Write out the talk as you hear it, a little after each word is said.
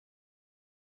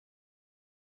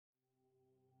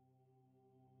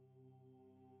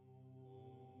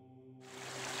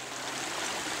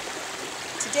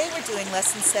Today we're doing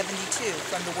Lesson 72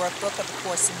 from the Workbook of A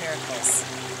Course in Miracles.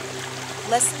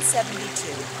 Lesson 72.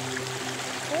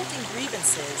 Holding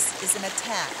grievances is an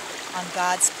attack on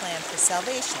God's plan for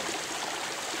salvation.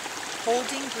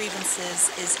 Holding grievances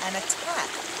is an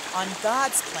attack on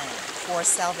God's plan for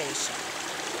salvation.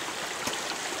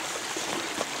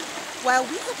 While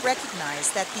we have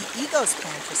recognized that the ego's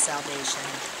plan for salvation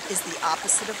is the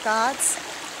opposite of God's,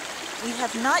 we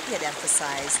have not yet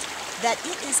emphasized that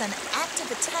it is an active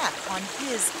attack on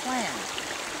His plan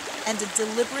and a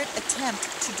deliberate attempt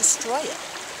to destroy it.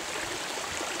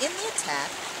 In the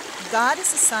attack, God is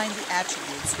assigned the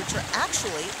attributes which are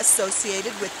actually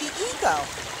associated with the ego,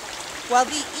 while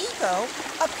the ego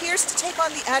appears to take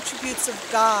on the attributes of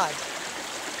God.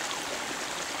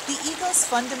 The ego's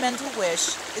fundamental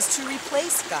wish is to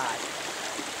replace God.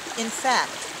 In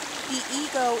fact, the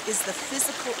ego is the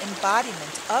physical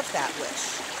embodiment of that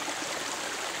wish.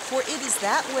 For it is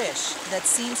that wish that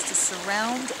seems to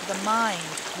surround the mind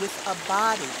with a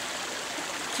body,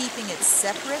 keeping it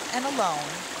separate and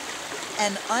alone,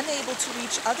 and unable to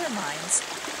reach other minds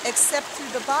except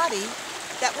through the body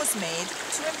that was made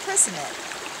to imprison it.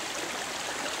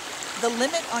 The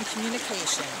limit on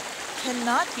communication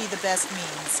cannot be the best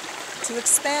means to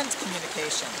expand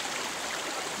communication,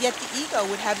 yet the ego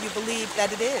would have you believe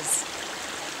that it is.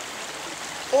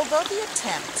 Although the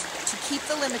attempt to keep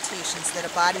the limitations that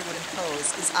a body would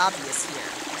impose is obvious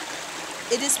here,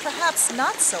 it is perhaps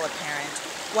not so apparent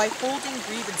why holding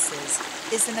grievances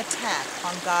is an attack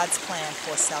on God's plan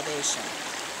for salvation.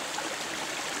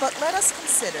 But let us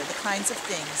consider the kinds of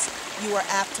things you are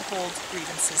apt to hold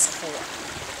grievances for.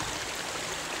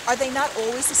 Are they not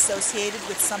always associated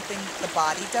with something the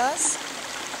body does?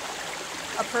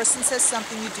 A person says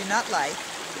something you do not like.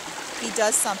 He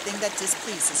does something that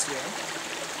displeases you.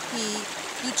 He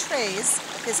betrays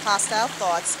his hostile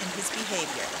thoughts in his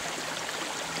behavior.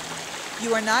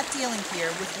 You are not dealing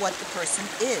here with what the person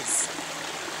is.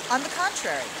 On the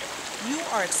contrary, you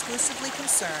are exclusively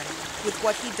concerned with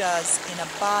what he does in a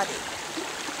body.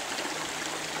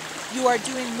 You are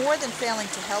doing more than failing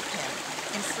to help him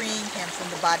in freeing him from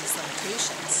the body's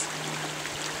limitations.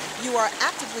 You are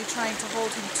actively trying to hold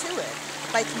him to it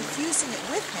by confusing it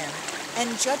with him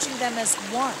and judging them as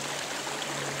one.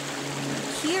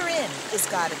 Herein is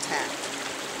God attacked.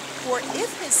 For if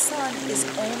His Son is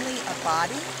only a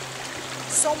body,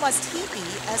 so must He be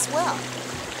as well.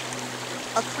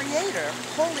 A creator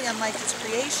wholly unlike His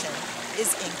creation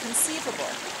is inconceivable.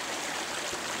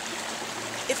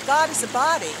 If God is a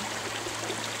body,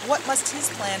 what must His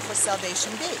plan for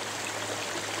salvation be?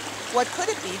 What could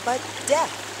it be but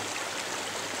death?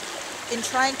 In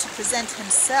trying to present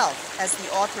Himself as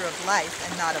the author of life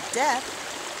and not of death,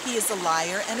 He is a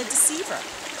liar and a deceiver,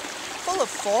 full of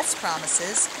false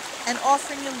promises and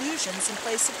offering illusions in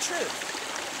place of truth.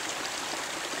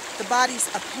 The body's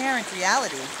apparent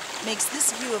reality makes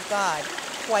this view of God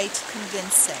quite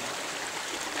convincing.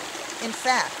 In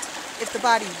fact, if the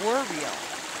body were real,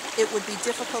 it would be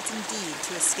difficult indeed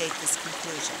to escape this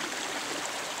conclusion.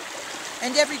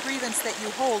 And every grievance that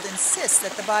you hold insists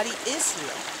that the body is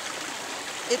real.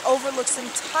 It overlooks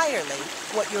entirely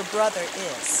what your brother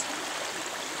is.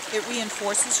 It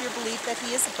reinforces your belief that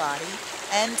he is a body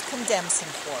and condemns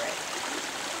him for it.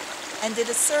 And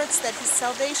it asserts that his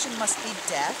salvation must be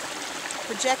death,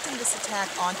 projecting this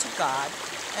attack onto God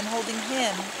and holding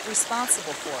him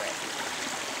responsible for it.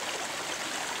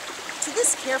 To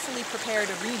this carefully prepared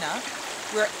arena,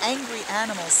 where angry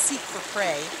animals seek for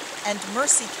prey and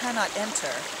mercy cannot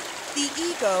enter, the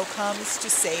ego comes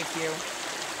to save you.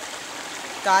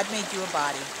 God made you a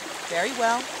body. Very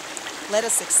well. Let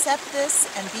us accept this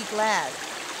and be glad.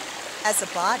 As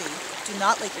a body, do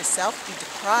not let yourself be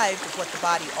deprived of what the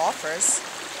body offers.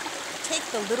 Take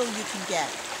the little you can get.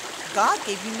 God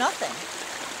gave you nothing.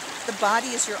 The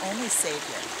body is your only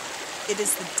Savior. It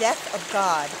is the death of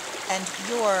God and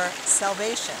your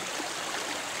salvation.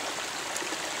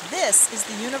 This is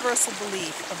the universal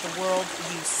belief of the world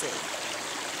you see.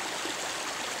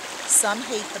 Some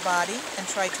hate the body and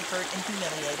try to hurt and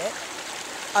humiliate it.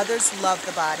 Others love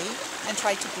the body and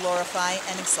try to glorify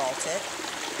and exalt it.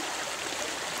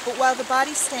 But while the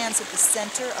body stands at the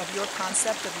center of your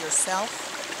concept of yourself,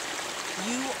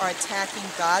 you are attacking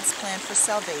God's plan for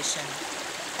salvation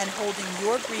and holding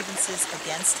your grievances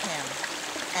against Him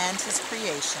and His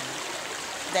creation,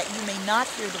 that you may not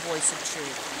hear the voice of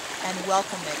truth and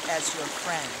welcome it as your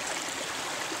friend.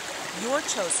 Your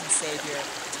chosen Savior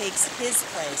takes His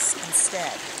place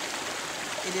instead.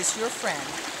 It is your friend.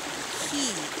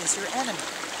 He is your enemy.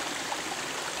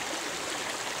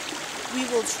 We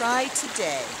will try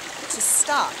today to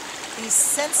stop these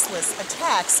senseless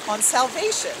attacks on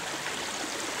salvation.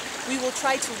 we will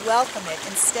try to welcome it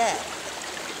instead.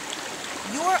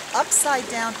 Your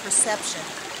upside-down perception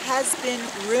has been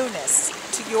ruinous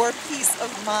to your peace of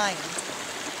mind.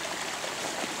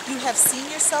 You have seen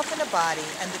yourself in a body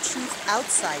and the truth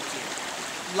outside you,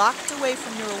 locked away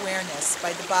from your awareness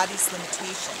by the body's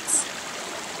limitations.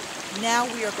 Now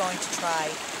we are going to try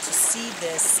to see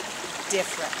this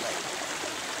differently.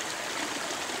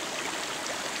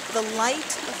 The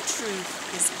light of truth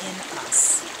is in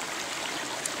us,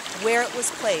 where it was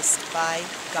placed by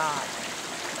God.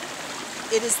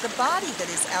 It is the body that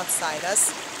is outside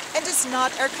us and is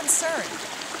not our concern.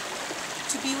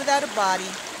 To be without a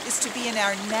body is to be in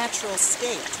our natural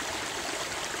state.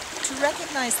 To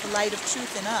recognize the light of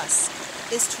truth in us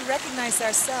is to recognize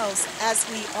ourselves as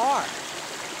we are.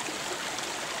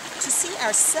 To see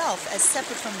ourself as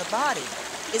separate from the body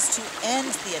is to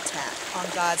end the attack on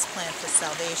God's plan for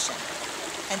salvation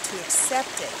and to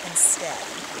accept it instead.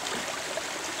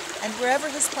 And wherever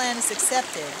His plan is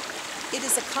accepted, it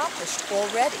is accomplished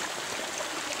already.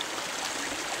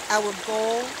 Our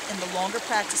goal in the longer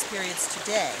practice periods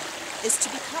today is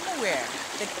to become aware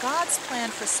that God's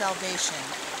plan for salvation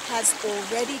has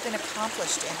already been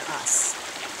accomplished in us.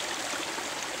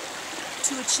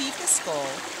 To achieve this goal,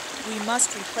 we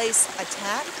must replace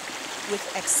attack with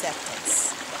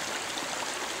acceptance.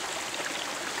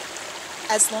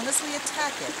 As long as we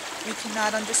attack it, we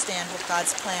cannot understand what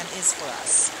God's plan is for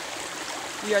us.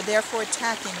 We are therefore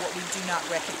attacking what we do not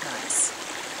recognize.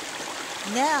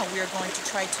 Now we are going to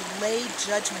try to lay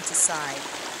judgment aside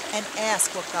and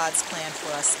ask what God's plan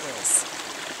for us is.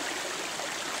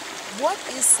 What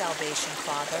is salvation,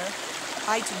 Father?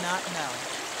 I do not know.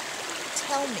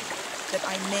 Tell me that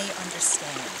I may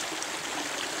understand.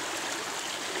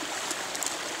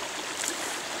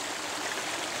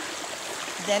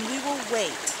 Then we will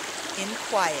wait in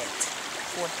quiet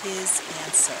for His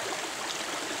answer.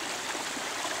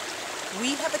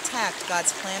 We have attacked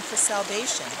God's plan for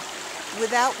salvation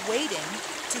without waiting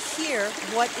to hear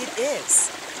what it is.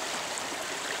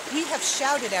 We have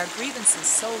shouted our grievances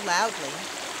so loudly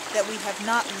that we have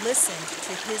not listened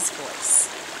to His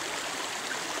voice.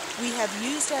 We have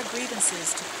used our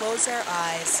grievances to close our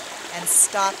eyes and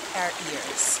stop our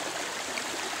ears.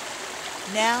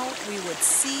 Now we would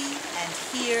see and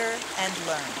hear and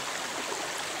learn.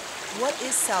 What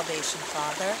is salvation,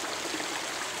 Father?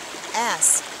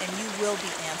 Ask and you will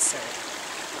be answered.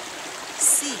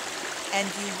 Seek and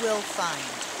you will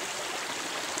find.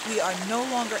 We are no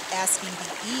longer asking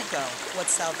the ego what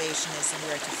salvation is and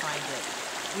where to find it.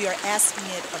 We are asking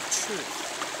it of truth.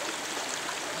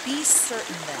 Be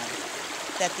certain then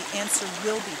that the answer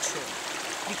will be true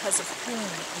because of whom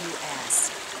you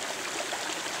ask.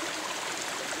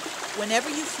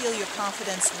 Whenever you feel your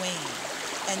confidence wane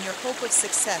and your hope of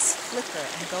success flicker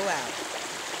and go out,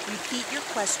 repeat your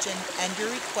question and your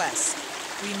request,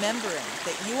 remembering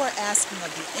that you are asking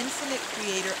of the infinite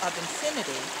creator of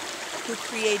infinity who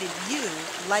created you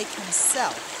like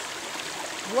Himself.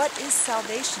 What is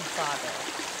salvation, Father?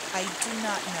 I do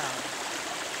not know.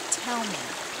 Tell me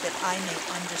that I may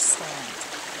understand.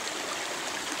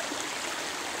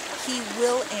 He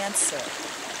will answer.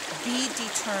 Be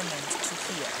determined to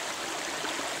hear.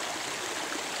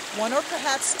 One or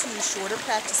perhaps two shorter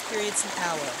practice periods an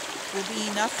hour will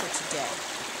be enough for today,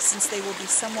 since they will be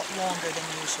somewhat longer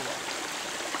than usual.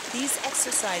 These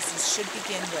exercises should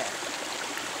begin with: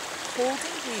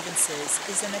 holding grievances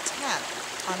is an attack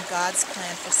on God's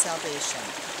plan for salvation.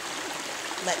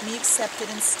 Let me accept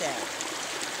it instead.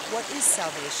 What is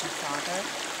salvation, Father?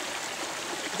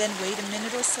 Then wait a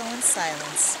minute or so in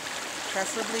silence,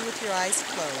 preferably with your eyes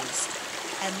closed,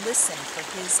 and listen for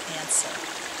His answer.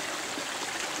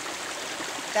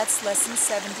 That's Lesson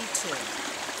 72.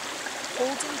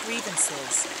 Holding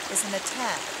grievances is an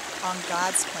attack on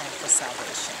God's plan for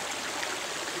salvation.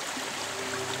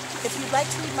 If you'd like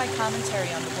to read my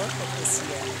commentary on the workbook this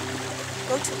year,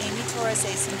 go to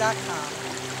amytorresason.com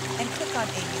and click on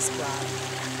Amy's blog.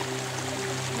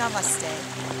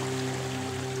 Namaste.